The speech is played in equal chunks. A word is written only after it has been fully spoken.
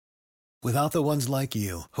Without the ones like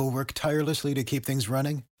you, who work tirelessly to keep things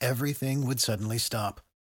running, everything would suddenly stop.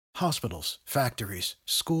 Hospitals, factories,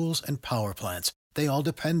 schools, and power plants, they all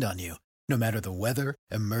depend on you. No matter the weather,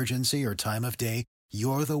 emergency, or time of day,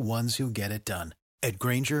 you're the ones who get it done. At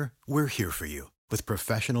Grainger, we're here for you with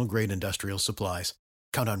professional-grade industrial supplies.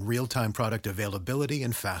 Count on real-time product availability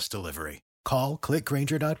and fast delivery. Call,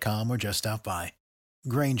 clickgrainger.com, or just stop by.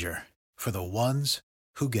 Grainger, for the ones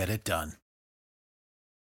who get it done.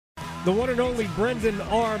 The one and only Brendan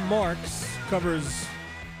R. Marks covers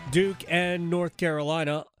Duke and North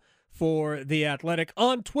Carolina for The Athletic.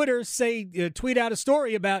 On Twitter, tweet out a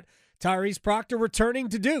story about Tyrese Proctor returning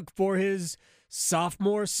to Duke for his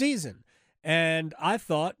sophomore season. And I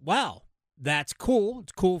thought, wow, that's cool.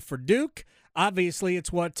 It's cool for Duke. Obviously,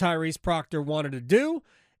 it's what Tyrese Proctor wanted to do.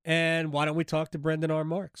 And why don't we talk to Brendan R.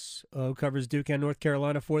 Marks, who covers Duke and North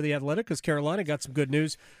Carolina for The Athletic, because Carolina got some good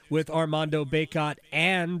news with Armando Bacot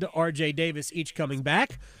and RJ Davis each coming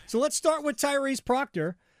back. So let's start with Tyrese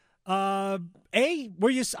Proctor. I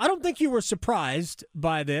don't think you were surprised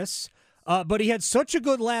by this, but he had such a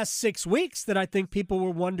good last 6 weeks that I think people were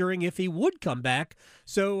wondering if he would come back.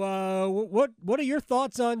 So what are your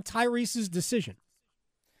thoughts on Tyrese's decision?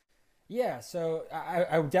 Yeah, so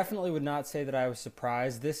I definitely would not say that I was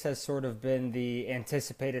surprised. This has sort of been the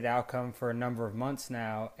anticipated outcome for a number of months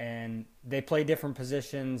now, and they play different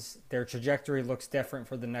positions. Their trajectory looks different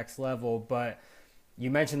for the next level, but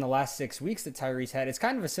you mentioned the last 6 weeks that Tyrese had. It's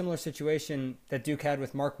kind of a similar situation that Duke had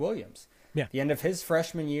with Mark Williams. Yeah. The end of his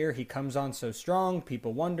freshman year, he comes on so strong.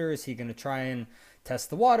 People wonder, is he going to try and test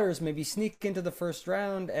the waters, maybe sneak into the first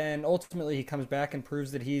round? And ultimately, he comes back and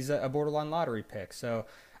proves that he's a borderline lottery pick. So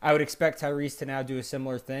I would expect Tyrese to now do a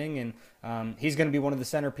similar thing, and he's going to be one of the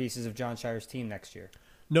centerpieces of John Shire's team next year.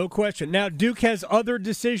 No question. Now, Duke has other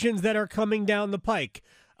decisions that are coming down the pike.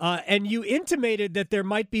 And you intimated that there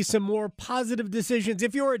might be some more positive decisions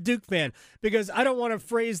if you're a Duke fan, because I don't want to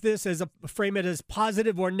frame it as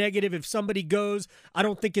positive or negative. If somebody goes, I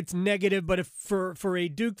don't think it's negative, but if for a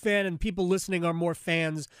Duke fan, and people listening are more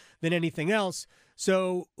fans than anything else.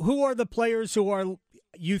 So who are the players who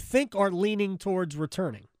you think are leaning towards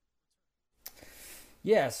returning?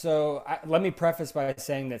 Yeah, so let me preface by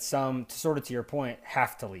saying that some, sort of to your point,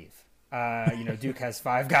 have to leave. Duke has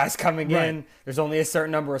 5 guys coming right in. There's only a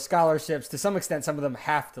certain number of scholarships. To some extent, some of them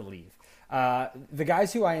have to leave. The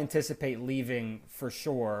guys who I anticipate leaving for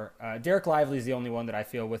sure, Dariq Lively is the only one that I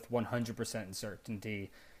feel with 100% certainty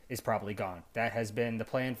is probably gone. That has been the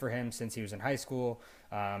plan for him since he was in high school.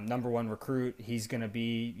 Number 1 recruit. He's going to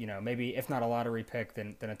be, maybe if not a lottery pick,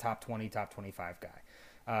 then a top 20, top 25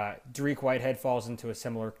 guy. Dariq Whitehead falls into a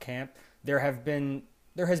similar camp. There has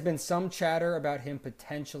been some chatter about him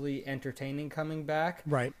potentially entertaining coming back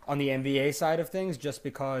on the NBA side of things, just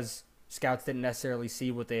because scouts didn't necessarily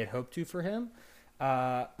see what they had hoped to for him.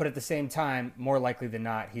 But at the same time, more likely than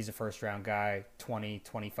not, he's a first-round guy, 20,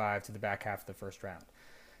 25 to the back half of the first round.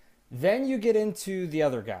 Then you get into the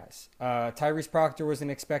other guys. Tyrese Proctor was an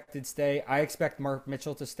expected stay. I expect Mark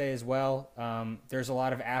Mitchell to stay as well. There's a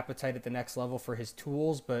lot of appetite at the next level for his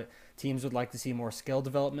tools, but teams would like to see more skill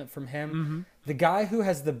development from him. Mm-hmm. The guy who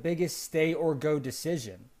has the biggest stay or go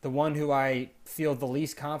decision, the one who I feel the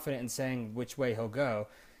least confident in saying which way he'll go,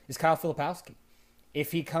 is Kyle Filipowski.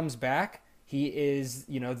 If he comes back, he is,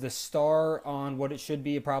 the star on what it should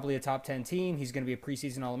be probably a top 10 team. He's going to be a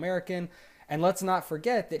preseason All-American. And let's not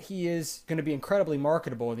forget that he is going to be incredibly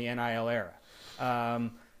marketable in the NIL era.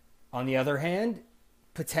 On the other hand,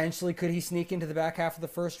 potentially could he sneak into the back half of the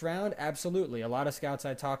first round? Absolutely. A lot of scouts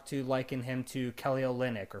I talked to liken him to Kelly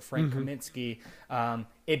Olynyk or Frank Kaminsky.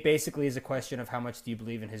 It basically is a question of how much do you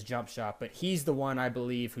believe in his jump shot, but he's the one I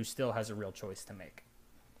believe who still has a real choice to make.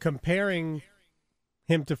 Comparing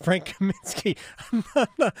him to Frank Kaminsky,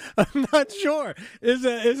 I'm not sure, is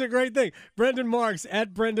a great thing. Brendan Marks,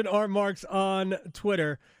 at Brendan R. Marks on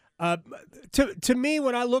Twitter. To me,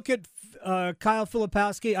 when I look at Kyle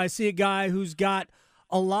Filipowski, I see a guy who's got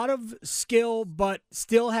a lot of skill, but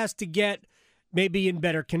still has to get maybe in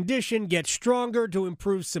better condition, get stronger to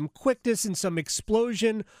improve some quickness and some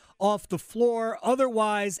explosion off the floor.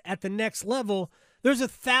 Otherwise, at the next level, there's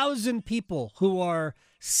 1,000 people who are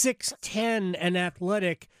 6'10" and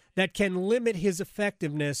athletic that can limit his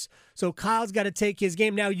effectiveness. So Kyle's got to take his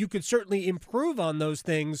game. Now, you could certainly improve on those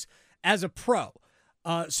things as a pro.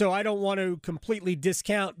 So I don't want to completely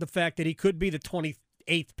discount the fact that he could be the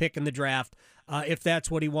 28th pick in the draft if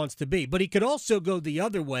that's what he wants to be. But he could also go the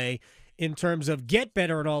other way in terms of get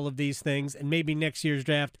better at all of these things, and maybe next year's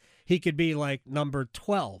draft he could be like number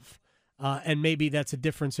 12. And maybe that's a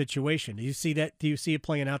different situation. Do you see that? Do you see it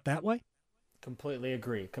playing out that way? Completely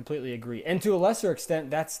agree. Completely agree. And to a lesser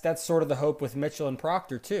extent, that's sort of the hope with Mitchell and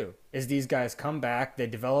Proctor too. Is these guys come back, they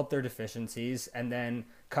develop their deficiencies, and then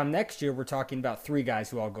come next year, we're talking about 3 guys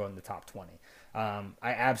who all go in the top 20. I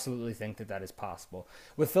absolutely think that is possible.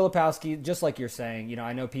 With Filipowski, just like you're saying,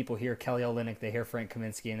 I know people hear Kelly Olynyk, they hear Frank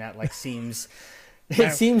Kaminsky, and that seems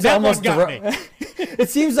it seems almost it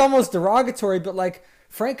seems almost derogatory, but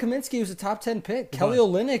Frank Kaminsky was a top 10 pick. Kelly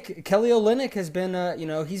Olynyk has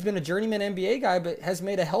been he's been a journeyman NBA guy, but has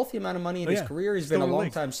made a healthy amount of money in his career. He's been a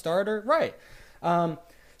long-time starter. Right. So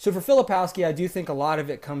for Filipowski, I do think a lot of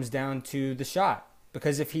it comes down to the shot.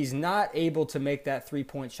 Because if he's not able to make that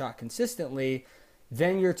 3-point shot consistently,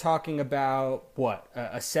 then you're talking about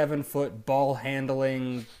a 7-foot ball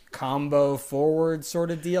handling combo forward sort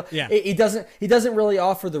of deal. Yeah. He doesn't really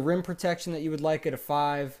offer the rim protection that you would like at a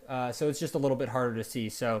 5. So it's just a little bit harder to see.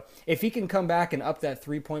 So if he can come back and up that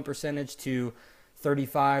 3-point percentage to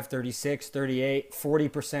 35, 36, 38,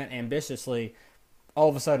 40% ambitiously, all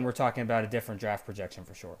of a sudden we're talking about a different draft projection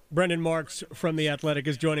for sure. Brendan Marks from The Athletic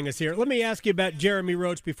is joining us here. Let me ask you about Jeremy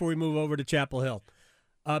Roach before we move over to Chapel Hill,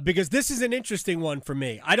 because this is an interesting one for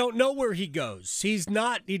me. I don't know where he goes. He's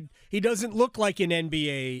not. He doesn't look like an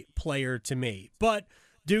NBA player to me. But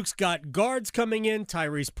Duke's got guards coming in.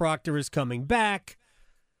 Tyrese Proctor is coming back.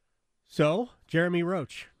 So, Jeremy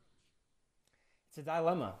Roach. It's a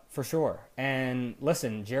dilemma, for sure. And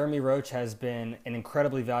listen, Jeremy Roach has been an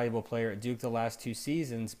incredibly valuable player at Duke the last 2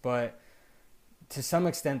 seasons, but to some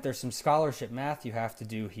extent there's some scholarship math you have to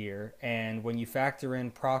do here. And when you factor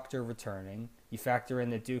in Proctor returning, you factor in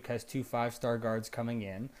that Duke has 2 5-star guards coming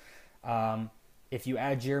in. If you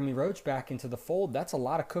add Jeremy Roach back into the fold, that's a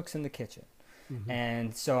lot of cooks in the kitchen. Mm-hmm.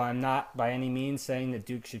 And so I'm not by any means saying that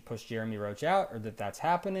Duke should push Jeremy Roach out or that that's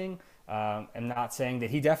happening. I'm not saying that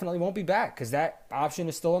he definitely won't be back because that option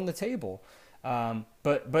is still on the table.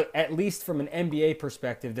 But at least from an NBA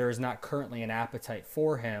perspective, there is not currently an appetite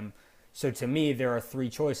for him. So to me, there are 3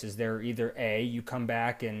 choices. There are either A, you come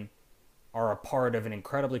back and are a part of an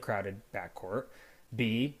incredibly crowded backcourt.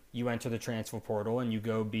 B, you enter the transfer portal and you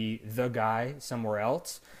go be the guy somewhere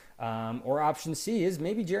else. Or option C is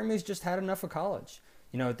maybe Jeremy's just had enough of college.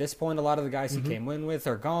 At this point, a lot of the guys he came in with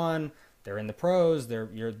are gone. They're in the pros.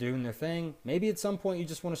 You're doing their thing. Maybe at some point you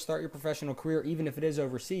just want to start your professional career, even if it is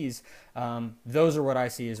overseas. Those are what I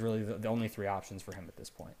see as really the only 3 options for him at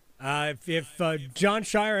this point. If John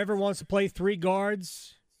Shire ever wants to play 3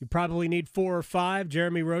 guards, you probably need 4 or 5.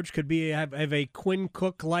 Jeremy Roach could have a Quinn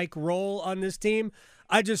Cook-like role on this team.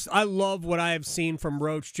 I love what I have seen from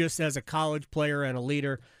Roach just as a college player and a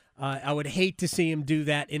leader. I would hate to see him do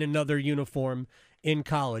that in another uniform in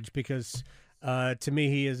college because to me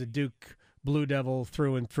he is a Duke Blue Devil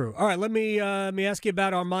through and through. All right, let me ask you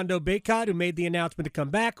about Armando Bacot, who made the announcement to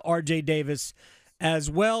come back, RJ Davis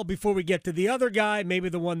as well. Before we get to the other guy, maybe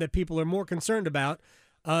the one that people are more concerned about,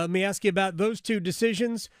 let me ask you about those 2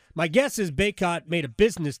 decisions. My guess is Bacot made a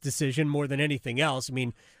business decision more than anything else. I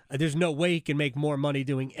mean, there's no way he can make more money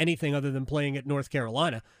doing anything other than playing at North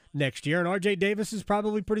Carolina next year, and RJ Davis is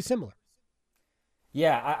probably pretty similar.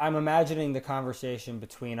 Yeah, I'm imagining the conversation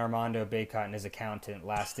between Armando Bacot and his accountant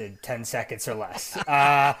lasted 10 seconds or less.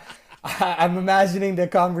 I'm imagining the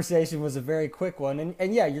conversation was a very quick one.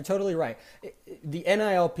 And yeah, you're totally right. The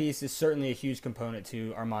NIL piece is certainly a huge component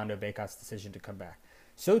to Armando Bacot's decision to come back.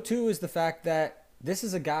 So too is the fact that this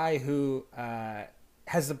is a guy who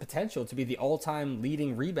has the potential to be the all-time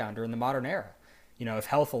leading rebounder in the modern era. If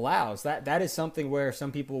health allows, that is something where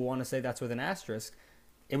some people want to say that's with an asterisk.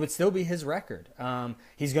 It would still be his record.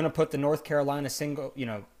 He's going to put the North Carolina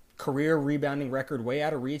career rebounding record way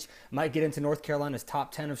out of reach. Might get into North Carolina's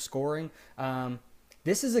top 10 of scoring.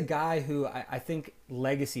 This is a guy who I think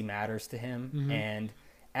legacy matters to him. Mm-hmm. And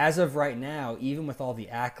as of right now, even with all the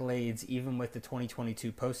accolades, even with the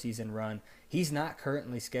 2022 postseason run, he's not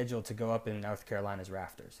currently scheduled to go up in North Carolina's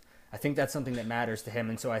rafters. I think that's something that matters to him.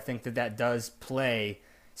 And so I think that does play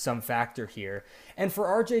some factor here. And for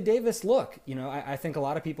RJ Davis, look, I think a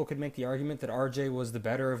lot of people could make the argument that RJ was the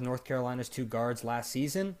better of North Carolina's 2 guards last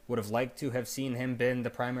season. Would have liked to have seen him been the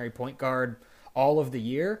primary point guard all of the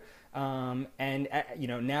year. Now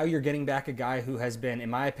you're getting back a guy who has been, in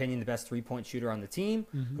my opinion, the best 3-point shooter on the team,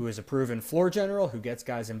 mm-hmm. who is a proven floor general, who gets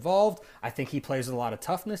guys involved. I think he plays with a lot of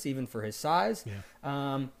toughness, even for his size.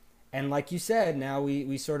 Yeah. And like you said, now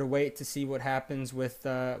we sort of wait to see what happens with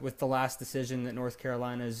the last decision that North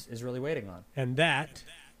Carolina is really waiting on. And that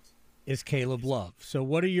is Caleb Love. So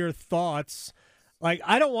what are your thoughts?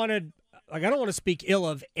 I don't want to speak ill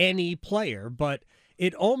of any player, but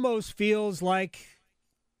it almost feels like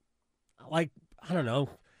I don't know,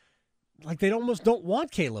 like they almost don't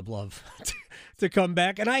want Caleb Love to come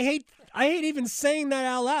back. And I I hate even saying that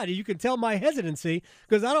out loud. You can tell my hesitancy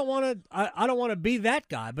because I don't want to be that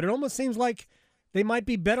guy. But it almost seems like they might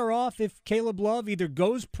be better off if Caleb Love either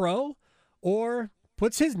goes pro or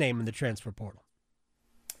puts his name in the transfer portal.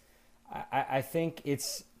 I think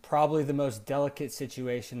it's probably the most delicate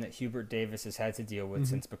situation that Hubert Davis has had to deal with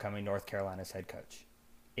since becoming North Carolina's head coach.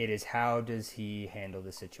 It is how does he handle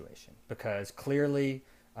the situation? Because clearly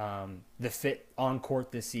the fit on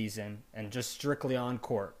court this season and just strictly on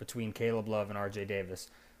court between Caleb Love and RJ Davis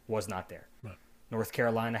was not there. Right. North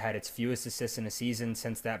Carolina had its fewest assists in a season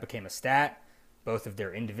since that became a stat. Both of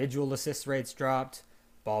their individual assist rates dropped.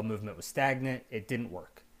 Ball movement was stagnant. It didn't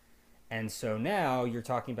work. And so now you're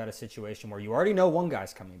talking about a situation where you already know one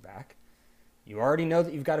guy's coming back. You already know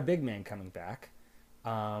that you've got a big man coming back.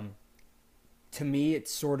 To me, it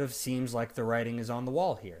sort of seems like the writing is on the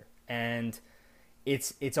wall here. And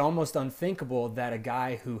it's almost unthinkable that a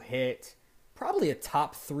guy who hit probably a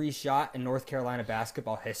top 3 shot in North Carolina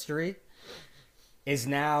basketball history is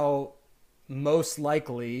now most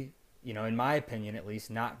likely, in my opinion at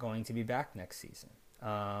least, not going to be back next season.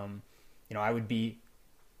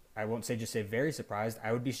 I won't just say very surprised.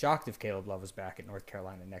 I would be shocked if Caleb Love was back at North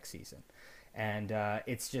Carolina next season. And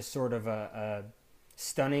it's just sort of a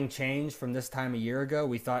stunning change from this time a year ago.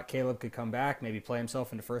 We thought Caleb could come back, maybe play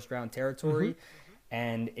himself into first-round territory,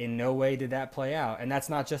 and in no way did that play out. And that's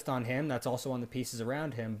not just on him. That's also on the pieces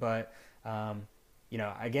around him. But,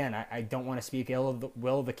 again, I don't want to speak ill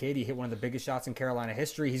of the kid. He hit one of the biggest shots in Carolina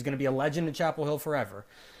history. He's going to be a legend in Chapel Hill forever.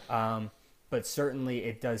 But certainly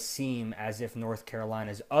it does seem as if North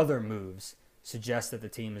Carolina's other moves suggest that the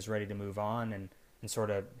team is ready to move on and sort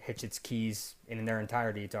of hitch its keys in their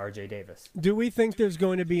entirety to RJ Davis. Do we think there's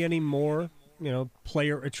going to be any more,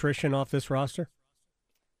 player attrition off this roster?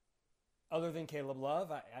 Other than Caleb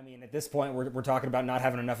Love, I mean, at this point, we're talking about not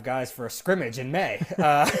having enough guys for a scrimmage in May.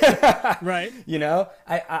 Right.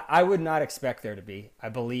 I would not expect there to be. I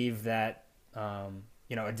believe that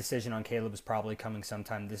a decision on Caleb is probably coming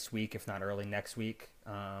sometime this week, if not early next week.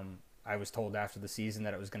 I was told after the season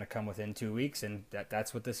that it was going to come within 2 weeks, and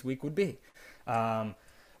that's what this week would be.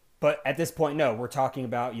 But at this point, no, we're talking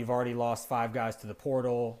about you've already lost 5 guys to the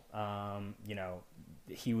portal.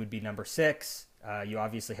 He would be number 6. You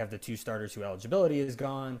obviously have the 2 starters who eligibility is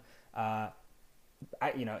gone.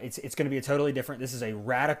 It's going to be a totally different. This is a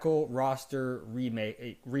radical roster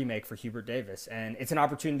remake for Hubert Davis, and it's an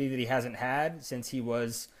opportunity that he hasn't had since he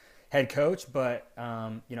was head coach. But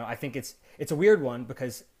I think it's a weird one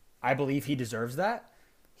because I believe he deserves that.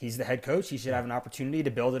 He's the head coach. He should have an opportunity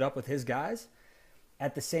to build it up with his guys.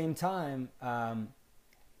 At the same time,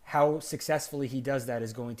 how successfully he does that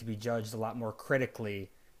is going to be judged a lot more critically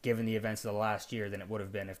given the events of the last year than it would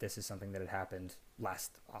have been if this is something that had happened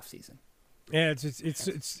last offseason. Yeah,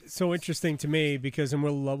 it's so interesting to me because, and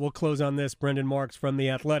we'll close on this. Brendan Marks from The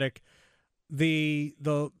Athletic, the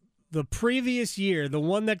previous year, the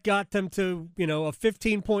one that got them to a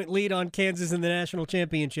 15-point lead on Kansas in the national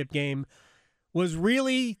championship game, was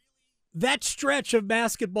really that stretch of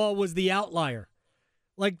basketball was the outlier.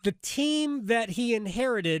 Like the team that he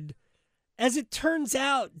inherited, as it turns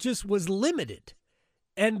out, just was limited,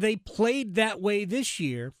 and they played that way this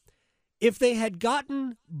year. If they had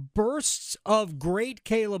gotten bursts of great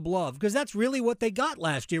Caleb Love, because that's really what they got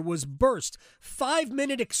last year was bursts,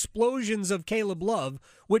 5-minute explosions of Caleb Love,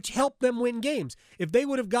 which helped them win games. If they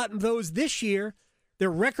would have gotten those this year,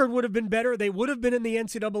 their record would have been better. They would have been in the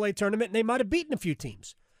NCAA tournament, and they might have beaten a few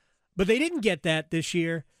teams. But they didn't get that this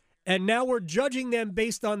year, and now we're judging them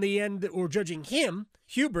based on the end, or judging him,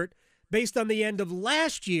 Hubert, based on the end of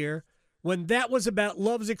last year when that was about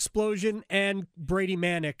Love's explosion and Brady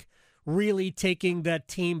Manick really taking that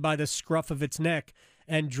team by the scruff of its neck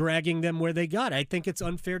and dragging them where they got. I think it's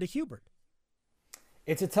unfair to Hubert.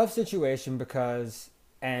 It's a tough situation because,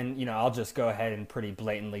 and I'll just go ahead and pretty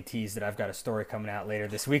blatantly tease that I've got a story coming out later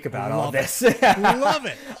this week about all this. Love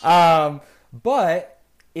it. But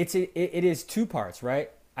it is 2 parts, right?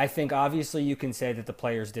 I think obviously you can say that the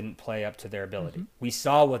players didn't play up to their ability. Mm-hmm. We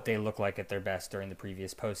saw what they looked like at their best during the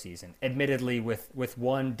previous postseason, admittedly with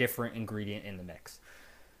one different ingredient in the mix.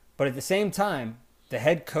 But at the same time, the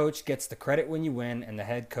head coach gets the credit when you win and the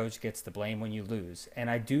head coach gets the blame when you lose. And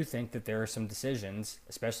I do think that there are some decisions,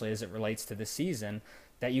 especially as it relates to this season,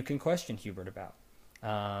 that you can question Hubert about.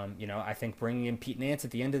 I think bringing in Pete Nance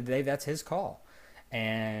at the end of the day, that's his call.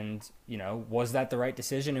 And, was that the right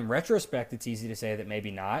decision? In retrospect, it's easy to say that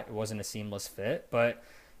maybe not. It wasn't a seamless fit. But,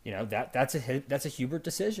 that's a Hubert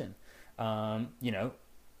decision.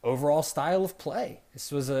 Overall style of play.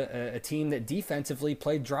 This was a team that defensively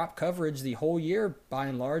played drop coverage the whole year by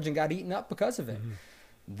and large and got eaten up because of it. Mm-hmm.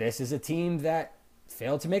 This is a team that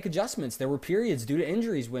failed to make adjustments. There were periods due to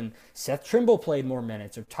injuries when Seth Trimble played more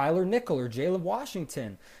minutes, or Tyler Nickel, or Jalen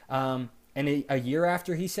Washington. And a year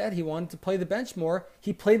after he said he wanted to play the bench more,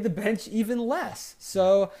 he played the bench even less.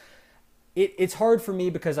 So it's hard for me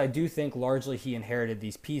because I do think largely he inherited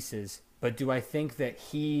these pieces. But do I think that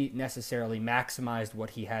he necessarily maximized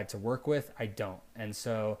what he had to work with? I don't. And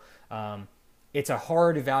so it's a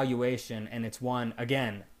hard evaluation, and it's one,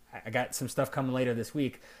 again, I got some stuff coming later this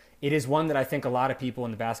week. It is one that I think a lot of people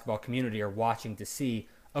in the basketball community are watching to see,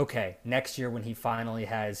 okay, next year when he finally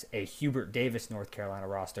has a Hubert Davis North Carolina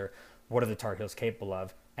roster, what are the Tar Heels capable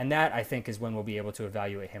of? And that, I think, is when we'll be able to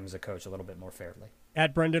evaluate him as a coach a little bit more fairly.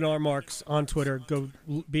 At Brendan R. Marks on Twitter, go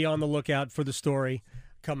be on the lookout for the story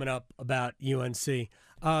coming up about UNC.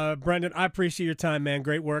 Brendan, I appreciate your time, man.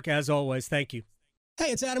 Great work, as always. Thank you.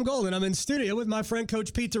 Hey, it's Adam Golden. I'm in studio with my friend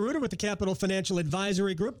Coach Pete DeRuiter with the Capital Financial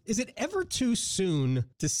Advisory Group. Is it ever too soon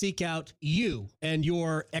to seek out you and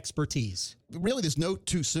your expertise? Really, there's no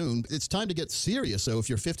too soon. It's time to get serious. So if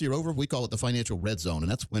you're 50 or over, we call it the financial red zone.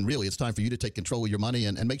 And that's when really it's time for you to take control of your money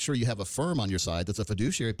and make sure you have a firm on your side that's a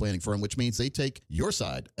fiduciary planning firm, which means they take your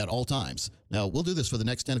side at all times. Now, we'll do this for the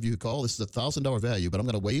next 10 of you who call. This is a $1,000 value, but I'm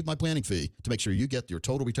going to waive my planning fee to make sure you get your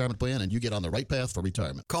total retirement plan and you get on the right path for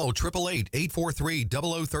retirement. Call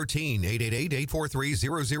 888-843-0013,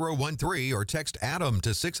 888-843-0013, or text ADAM to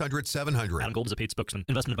 600-700. Adam Gold is a paid spokesman.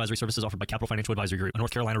 Investment advisory services offered by Capital Financial Advisory Group, a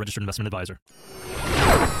North Carolina registered investment advisor.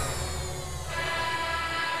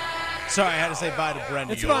 Sorry, I had to say bye to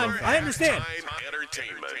Brendan. It's fine. I understand.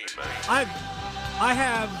 I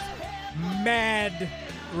have mad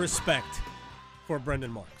respect for Brendan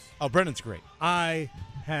Marks. Oh, Brendan's great.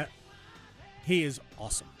 He is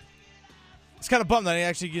awesome. It's kind of bummed that I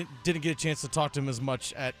actually didn't get a chance to talk to him as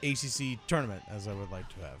much at ACC tournament as I would like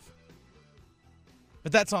to have.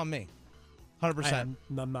 But that's on me. 100%.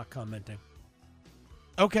 I'm not commenting.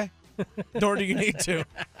 Okay. Nor do you need to.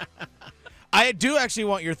 I do actually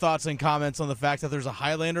want your thoughts and comments on the fact that there's a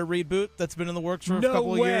Highlander reboot that's been in the works for a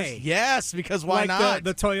couple of years. Yes, because why not?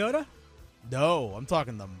 The Toyota? No, I'm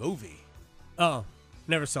talking the movie. Oh,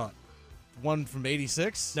 never saw it. One from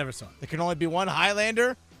 86? Never saw it. There can only be one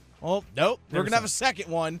Highlander? Well, nope. We're going to have a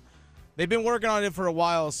second one. They've been working on it for a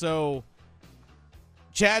while, so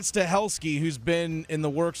Chad Stahelski, who's been in the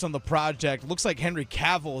works on the project, looks like Henry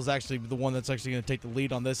Cavill is actually the one that's actually going to take the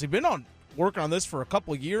lead on this. He's been working on this for a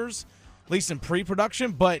couple of years, at least in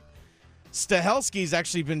pre-production, but Stahelski's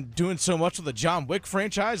actually been doing so much with the John Wick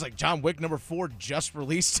franchise. Like John Wick #4 just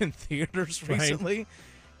released in theaters recently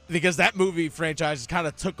because that movie franchise kind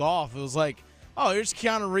of took off. It was like, oh, here's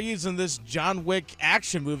Keanu Reeves in this John Wick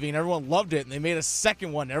action movie, and everyone loved it. And they made a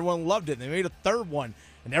second one. Everyone loved it. And they made a third one,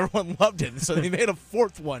 and everyone loved it. And so they made a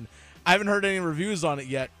fourth one. I haven't heard any reviews on it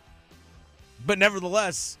yet. But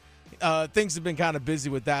nevertheless, things have been kind of busy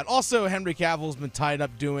with that. Also, Henry Cavill's been tied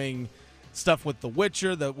up doing stuff with The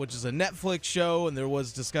Witcher, which is a Netflix show, and there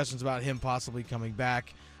was discussions about him possibly coming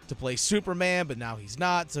back to play Superman, but now he's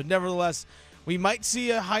not. So nevertheless, we might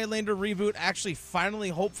see a Highlander reboot actually finally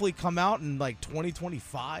hopefully come out in like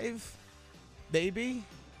 2025, maybe.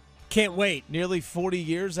 Can't wait. Nearly 40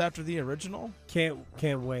 years after the original. Can't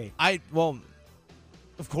wait. Well,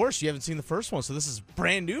 of course you haven't seen the first one, so this is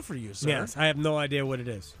brand new for you, sir. Yes, I have no idea what it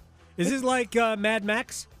is. Is this like Mad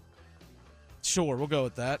Max? Sure, we'll go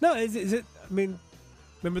with that. No, is it? I mean,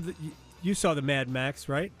 remember you saw the Mad Max,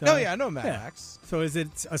 right? Oh yeah, I know Mad Max. So is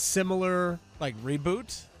it a similar like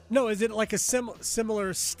reboot? No, is it like a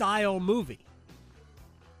similar style movie?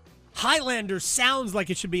 Highlander sounds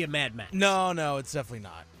like it should be a Mad Max. No, it's definitely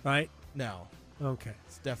not. Right? No. Okay.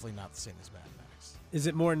 It's definitely not the same as Mad Max. Is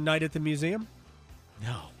it more Night at the Museum?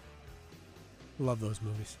 No. Love those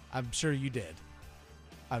movies. I'm sure you did.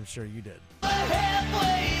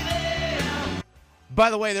 By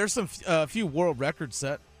the way, there's a few world records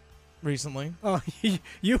set recently. Oh,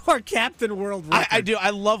 you are Captain World Record. I do.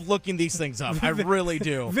 I love looking these things up. I really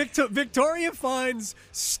do. Victoria finds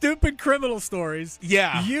stupid criminal stories.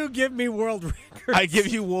 Yeah. You give me world records. I give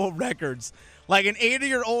you world records. Like an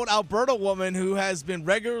 80-year-old Alberta woman who has been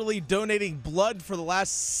regularly donating blood for the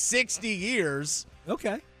last 60 years.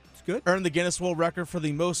 Okay. It's good. Earned the Guinness World Record for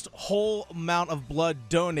the most whole amount of blood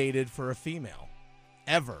donated for a female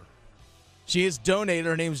ever. She is donated.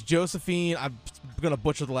 Her name's Josephine. I'm going to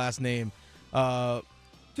butcher the last name.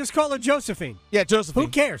 Just call her Josephine. Yeah, Josephine. Who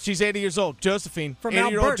cares? She's 80 years old. Josephine. From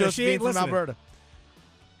 80-year-old Alberta. Josephine She ain't from listening. Alberta.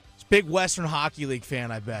 She's a big Western Hockey League fan,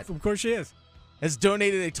 I bet. Of course she is. Has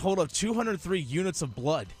donated a total of 203 units of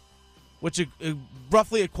blood, which is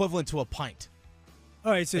roughly equivalent to a pint.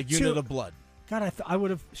 All right, so a unit of blood. God, I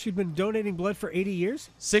would have. She'd been donating blood for 80 years.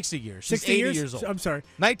 60 years. She's 80 years old. I'm sorry.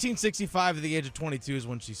 1965 at the age of 22 is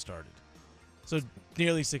when she started. So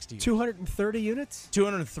nearly 60 years. 230 units.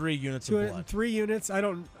 203 units of blood. 203 units. I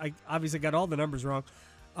obviously got all the numbers wrong.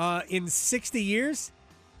 In 60 years,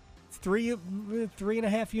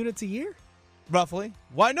 3.5 units a year. Roughly.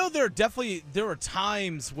 Well, I know there were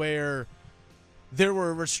times where there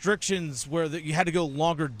were restrictions where you had to go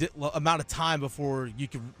longer amount of time before you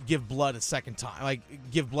could give blood a second time, like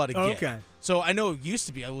give blood again. Okay. So I know it used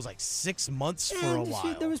to be, it was like 6 months for a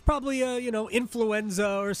while. There was probably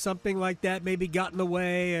influenza or something like that, maybe got in the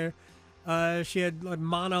way, or she had like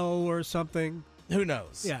mono or something. Who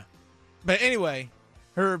knows? Yeah. But anyway,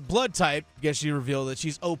 her blood type, I guess she revealed that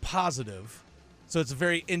she's O positive. So it's a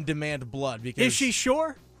very in-demand blood. Because is she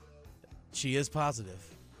sure? She is positive.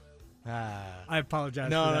 I apologize for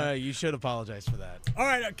that. No, you should apologize for that. All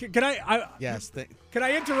right, can I yes. Can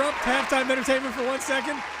I interrupt halftime entertainment for 1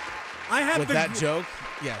 second? I have With that joke?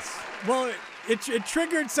 Yes. Well, it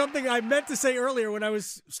triggered something I meant to say earlier when I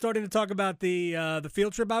was starting to talk about the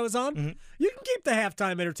field trip I was on. Mm-hmm. You can keep the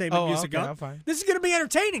halftime entertainment music up. I'm fine. This is going to be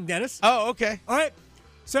entertaining, Dennis. Oh, okay. All right.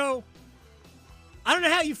 So, I don't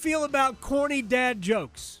know how you feel about corny dad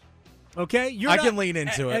jokes. Okay, I can lean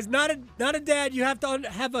into it. As not a dad, you have to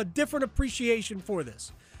have a different appreciation for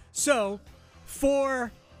this. So,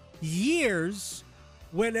 for years,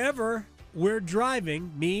 whenever we're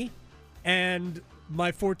driving, me and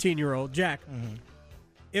my 14-year-old Jack,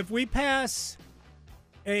 if we pass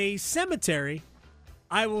a cemetery,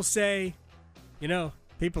 I will say,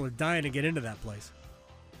 people are dying to get into that place.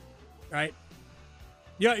 Right?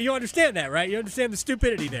 You understand that, right? You understand the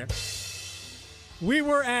stupidity there. We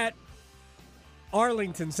were at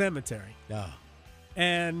Arlington Cemetery.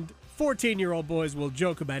 And 14-year-old boys will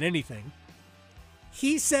joke about anything.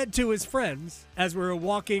 He said to his friends as we were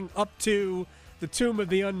walking up to the tomb of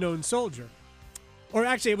the unknown soldier, or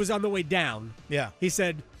actually it was on the way down. Yeah. He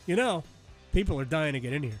said, people are dying to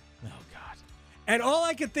get in here. Oh, God. And all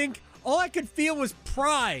I could feel was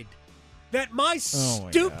pride that my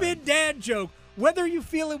stupid dad joke, whether you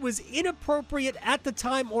feel it was inappropriate at the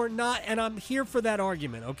time or not, and I'm here for that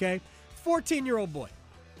argument, okay? 14-year-old boy,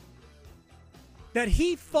 that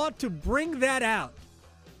he thought to bring that out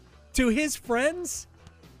to his friends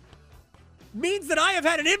means that I have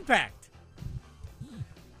had an impact.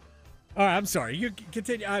 All right, I'm sorry. You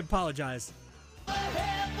continue. I apologize.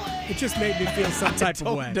 It just made me feel some type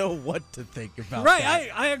of way. I don't know what to think about that. Right,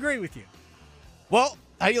 I agree with you. Well,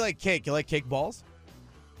 how do you like cake? You like cake balls?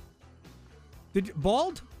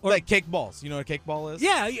 Bald? Or like cake balls. You know what a cake ball is?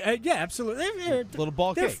 Yeah, absolutely. Little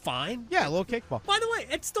ball they're cake. Fine. Yeah, a little cake ball. By the way,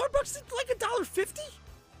 at Starbucks, it's like $1.50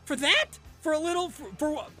 for that? For a little,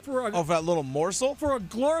 for that little morsel? For a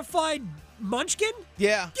glorified munchkin?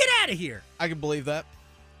 Yeah. Get out of here. I can believe that.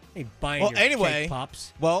 Ain't buying your cake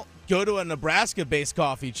pops. Well, go to a Nebraska-based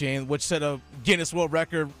coffee chain, which set a Guinness World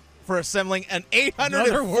Record for assembling an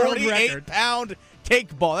 848-pound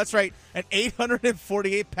cake ball. That's right, an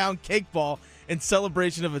 848-pound cake ball in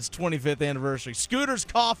celebration of its 25th anniversary. Scooters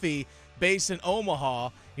Coffee, based in Omaha.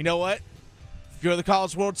 You know what? If you go to the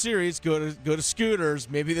College World Series, go to Scooters.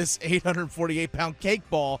 Maybe this 848-pound cake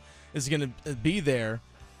ball is going to be there.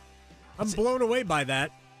 I'm blown away by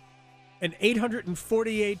that. An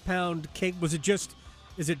 848-pound cake. Is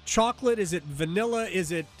it chocolate? Is it vanilla?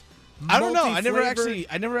 Is it I don't know. I never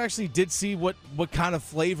actually did see what kind of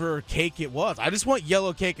flavor cake it was. I just want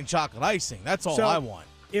yellow cake and chocolate icing. That's all I want.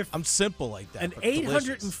 I'm simple like that. An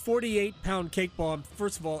 848-pound cake ball,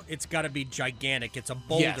 first of all, it's got to be gigantic. It's a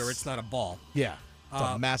boulder. Yes. It's not a ball. Yeah. It's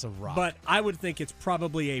a massive rock. But I would think it's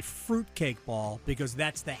probably a fruit cake ball because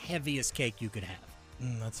that's the heaviest cake you could have.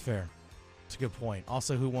 That's fair. That's a good point.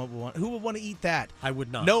 Also, who would want to eat that? I would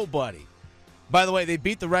not. Nobody. By the way, they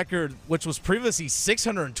beat the record, which was previously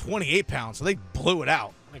 628 pounds, so they blew it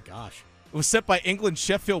out. Oh my gosh. It was set by England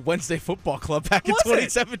Sheffield Wednesday Football Club back in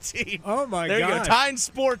 2017. Oh, my God. There you go. Tying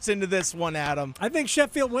sports into this one, Adam. I think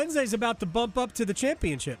Sheffield Wednesday's about to bump up to the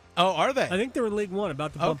championship. Oh, are they? I think they're in League One,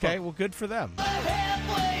 about to bump up. Okay, well, good for them.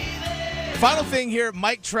 Final thing here,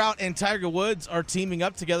 Mike Trout and Tiger Woods are teaming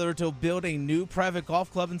up together to build a new private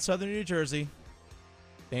golf club in southern New Jersey.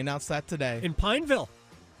 They announced that today. In Pineville.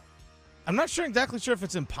 I'm not exactly sure if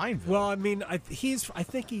it's in Pineville. Well, I mean, is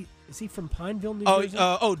he from Pineville, New Jersey?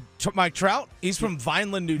 Mike Trout? He's from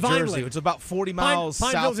Vineland, New Jersey. It's about 40 miles south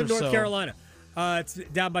or so. Pineville's in North Carolina. It's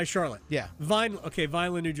down by Charlotte. Yeah.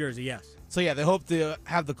 Vineland, New Jersey, yes. So, yeah, they hope to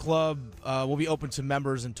have the club will be open to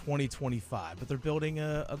members in 2025. But they're building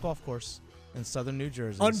a golf course in southern New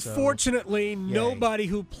Jersey. Unfortunately, nobody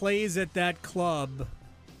who plays at that club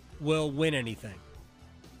will win anything.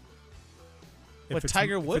 But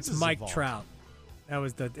Tiger Woods is Mike involved. Trout. That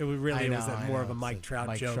was the. It was really. It was more of a Mike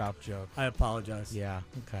Trout joke. Trout joke. I apologize. Yeah.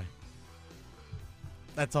 Okay.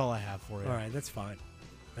 That's all I have for you. All right. That's fine.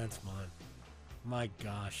 That's fine. My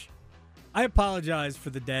gosh. I apologize for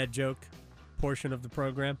the dad joke portion of the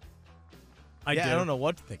program. I don't know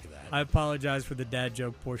what to think of that. I apologize for the dad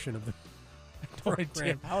joke portion of the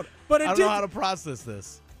program. I But don't know how to process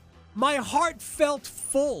this. My heart felt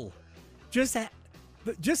full just at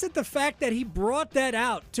the fact that he brought that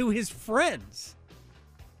out to his friends.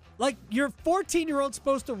 Like, your 14-year-old's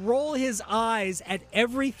supposed to roll his eyes at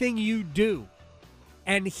everything you do,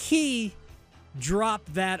 and he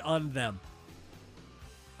dropped that on them.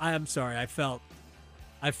 I'm sorry. I felt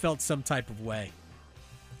some type of way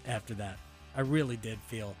after that. I really did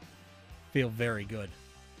feel very good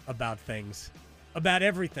about things, about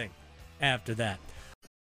everything after that.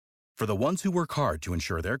 For the ones who work hard to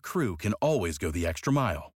ensure their crew can always go the extra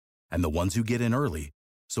mile, and the ones who get in early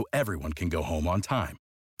so everyone can go home on time,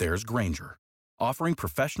 there's Grainger, offering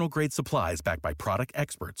professional-grade supplies backed by product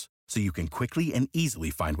experts so you can quickly and easily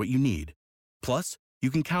find what you need. Plus, you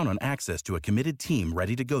can count on access to a committed team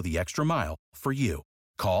ready to go the extra mile for you.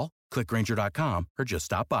 Call, click Grainger.com, or just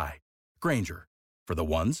stop by. Grainger, for the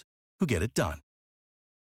ones who get it done.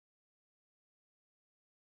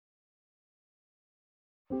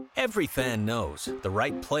 Every fan knows the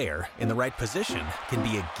right player in the right position can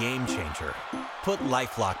be a game changer. Put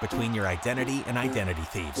LifeLock between your identity and identity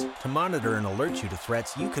thieves to monitor and alert you to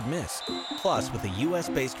threats you could miss. Plus, with a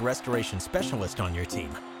U.S.-based restoration specialist on your team,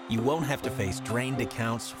 you won't have to face drained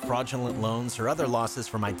accounts, fraudulent loans, or other losses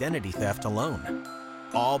from identity theft alone.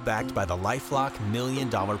 All backed by the LifeLock $1 Million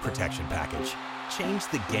Protection Package. Change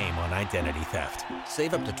the game on identity theft.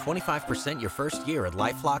 Save up to 25% your first year at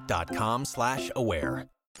LifeLock.com/aware.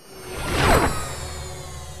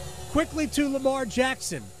 Quickly to Lamar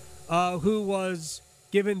Jackson, who was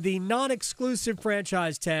given the non-exclusive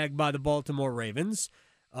franchise tag by the Baltimore Ravens,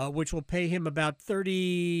 which will pay him about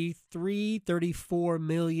 $34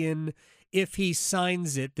 million if he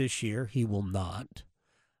signs it this year. He will not.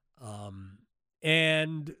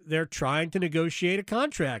 And they're trying to negotiate a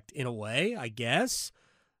contract in a way, I guess.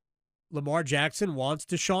 Lamar Jackson wants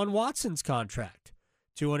Deshaun Watson's contract,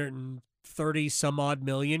 $230 some odd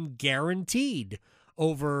million guaranteed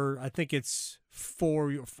over, I think it's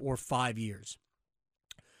 4 or 5 years.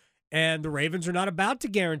 And the Ravens are not about to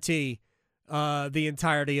guarantee the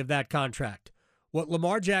entirety of that contract. What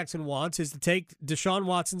Lamar Jackson wants is to take Deshaun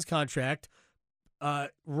Watson's contract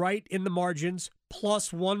right in the margins plus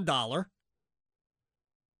 $1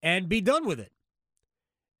 and be done with it.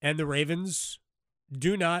 And the Ravens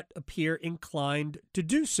do not appear inclined to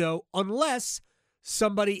do so unless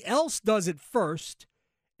somebody else does it first,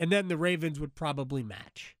 and then the Ravens would probably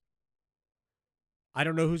match. I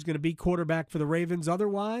don't know who's going to be quarterback for the Ravens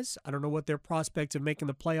otherwise. I don't know what their prospects of making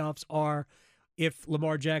the playoffs are if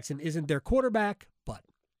Lamar Jackson isn't their quarterback. But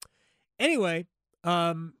anyway,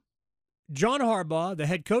 John Harbaugh, the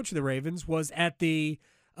head coach of the Ravens, was at the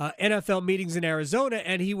NFL meetings in Arizona,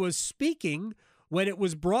 and he was speaking when it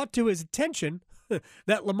was brought to his attention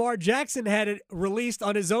that Lamar Jackson had it released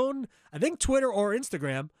on his own, I think Twitter or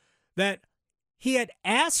Instagram, that he had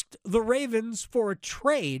asked the Ravens for a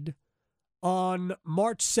trade on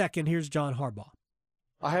March 2nd. Here's John Harbaugh.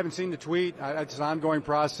 I haven't seen the tweet. It's an ongoing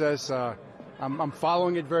process. I'm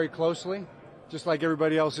following it very closely, just like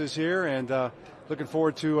everybody else is here, and looking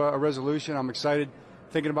forward to a resolution. I'm excited,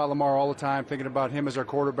 thinking about Lamar all the time, thinking about him as our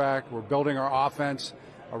quarterback. We're building our offense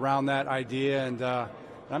around that idea, and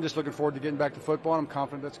I'm just looking forward to getting back to football, and I'm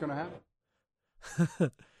confident that's going to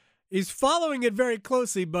happen. He's following it very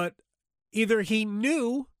closely, but either he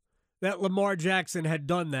knew that Lamar Jackson had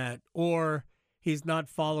done that, or he's not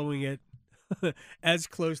following it as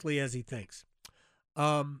closely as he thinks.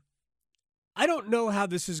 I don't know how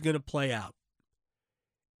this is going to play out.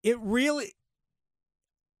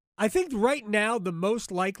 I think right now the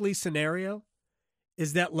most likely scenario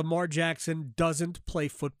is that Lamar Jackson doesn't play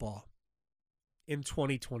football in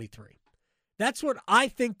 2023. That's what I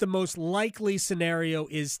think the most likely scenario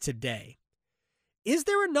is today. Is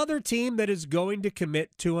there another team that is going to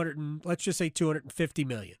commit $250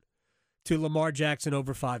 million to Lamar Jackson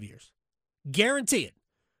over 5 years? Guarantee it.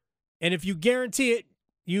 And if you guarantee it,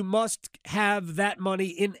 you must have that money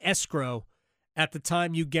in escrow at the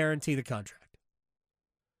time you guarantee the contract.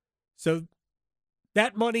 So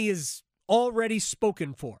that money is already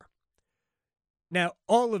spoken for. Now,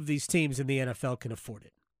 all of these teams in the NFL can afford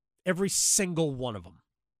it. Every single one of them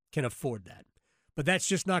can afford that. But that's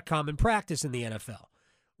just not common practice in the NFL.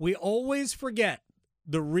 We always forget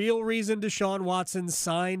The real reason Deshaun Watson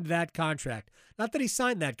signed that contract, not that he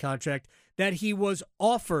signed that contract, that he was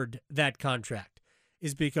offered that contract,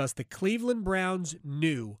 is because the Cleveland Browns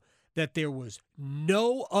knew that there was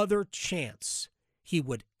no other chance he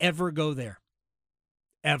would ever go there.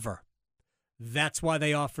 Ever. That's why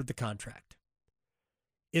they offered the contract.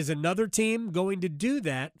 Is another team going to do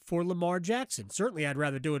that for Lamar Jackson? Certainly, I'd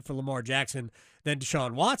rather do it for Lamar Jackson than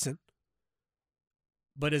Deshaun Watson.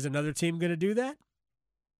 But is another team going to do that?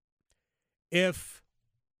 If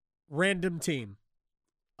random team,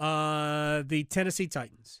 the Tennessee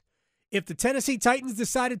Titans, if the Tennessee Titans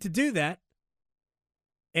decided to do that,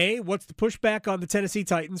 A, what's the pushback on the Tennessee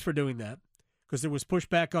Titans for doing that? Because there was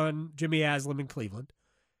pushback on Jimmy Haslam in Cleveland.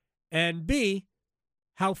 And B,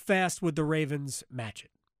 how fast would the Ravens match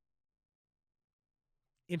it?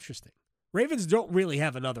 Interesting. Ravens don't really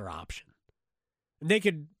have another option. And they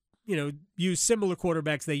could, use similar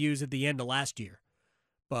quarterbacks they used at the end of last year.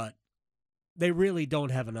 But they really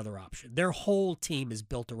don't have another option. Their whole team is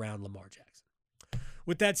built around Lamar Jackson.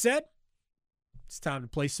 With that said, it's time to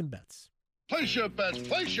place some bets. Place your bets.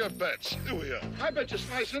 Place your bets. Here we are. I bet you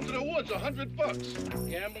slice into the woods $100.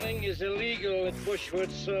 Gambling is illegal at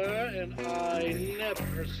Bushwood, sir, and I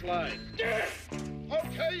never slide. Yeah.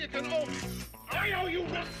 Okay, you can own me. I owe you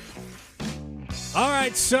one. All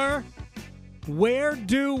right, sir. Where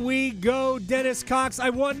do we go, Dennis Cox?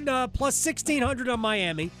 I won plus 1,600 on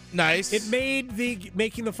Miami. Nice. It made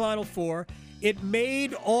making the Final Four. It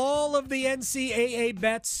made all of the NCAA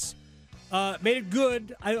bets. Made it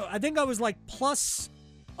good. I think I was like plus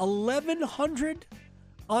 1,100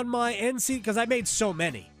 on my NC because I made so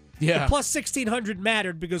many. Yeah. The plus 1,600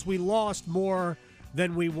 mattered because we lost more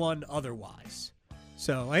than we won otherwise.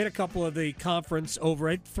 So I had a couple of the conference over.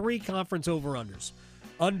 I had 3 conference over-unders.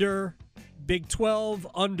 Under Big 12,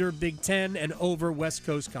 under Big 10, and over West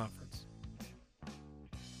Coast Conference.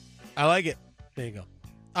 I like it. There you go.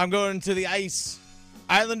 I'm going to the ice.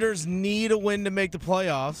 Islanders need a win to make the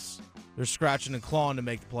playoffs. They're scratching and clawing to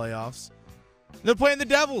make the playoffs. They're playing the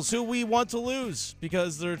Devils, who we want to lose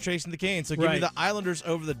because they're chasing the Canes. So give me the Islanders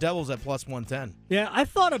over the Devils at plus 110. Yeah, I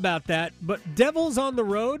thought about that, but Devils on the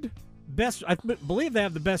road, I believe they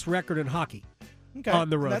have the best record in hockey. Okay, on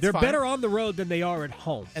the road. They're fine. Better on the road than they are at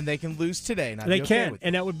home. And they can lose today. And they can, with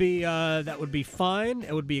and that would be fine.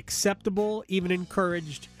 It would be acceptable, even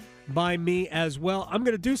encouraged by me as well. I'm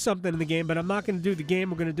going to do something in the game, but I'm not going to do the game.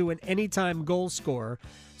 We're going to do an anytime goal scorer.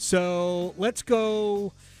 So let's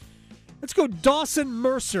go Dawson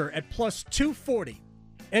Mercer at plus 240.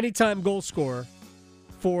 Anytime goal scorer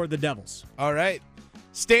for the Devils. All right.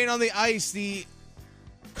 Staying on the ice, the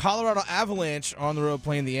Colorado Avalanche are on the road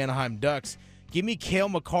playing the Anaheim Ducks. Give me Cale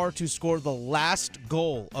Makar to score the last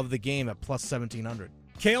goal of the game at plus 1,700.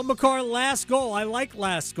 Cale Makar, last goal. I like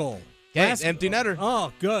last goal. Yeah, empty netter.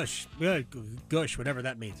 Oh, gush. Gush, whatever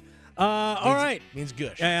that means. All right. Means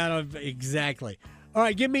gush. Yeah, exactly. All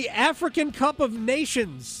right, give me African Cup of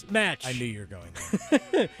Nations match. I knew you were going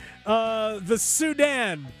there. The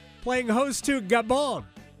Sudan playing host to Gabon.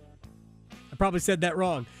 I probably said that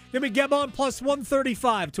wrong. Give me Gabon plus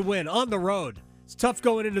 135 to win on the road. It's tough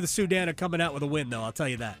going into the Sudan and coming out with a win, though. I'll tell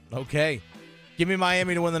you that. Okay. Give me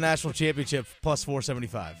Miami to win the national championship, plus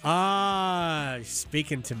 475.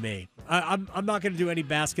 Speaking to me. I'm not going to do any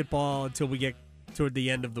basketball until we get toward the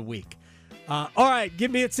end of the week. All right,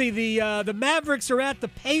 let's see. The Mavericks are at the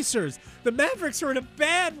Pacers. The Mavericks are in a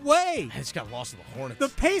bad way. I just got lost to the Hornets. The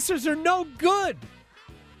Pacers are no good.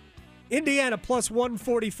 Indiana plus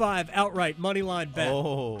 145 outright money line bet.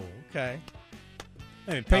 Oh, okay.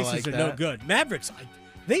 I mean, Pacers are no good. Mavericks,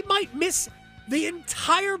 they might miss the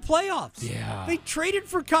entire playoffs. Yeah. They traded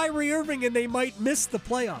for Kyrie Irving, and they might miss the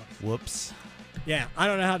playoffs. Whoops. Yeah, I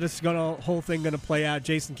don't know how this whole thing going to play out.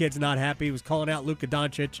 Jason Kidd's not happy. He was calling out Luka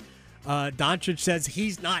Doncic. Doncic says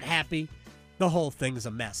he's not happy. The whole thing's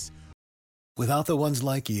a mess. Without the ones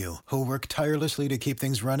like you, who work tirelessly to keep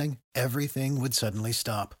things running, everything would suddenly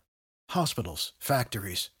stop. Hospitals,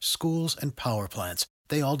 factories, schools, and power plants,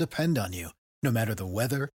 they all depend on you. No matter the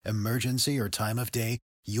weather, emergency, or time of day,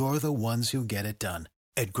 you're the ones who get it done.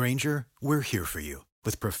 At Grainger, we're here for you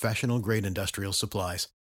with professional-grade industrial supplies.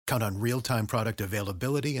 Count on real-time product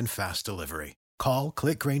availability and fast delivery. Call,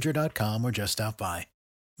 click Grainger.com, or just stop by.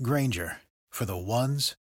 Grainger, for the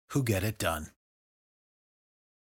ones who get it done.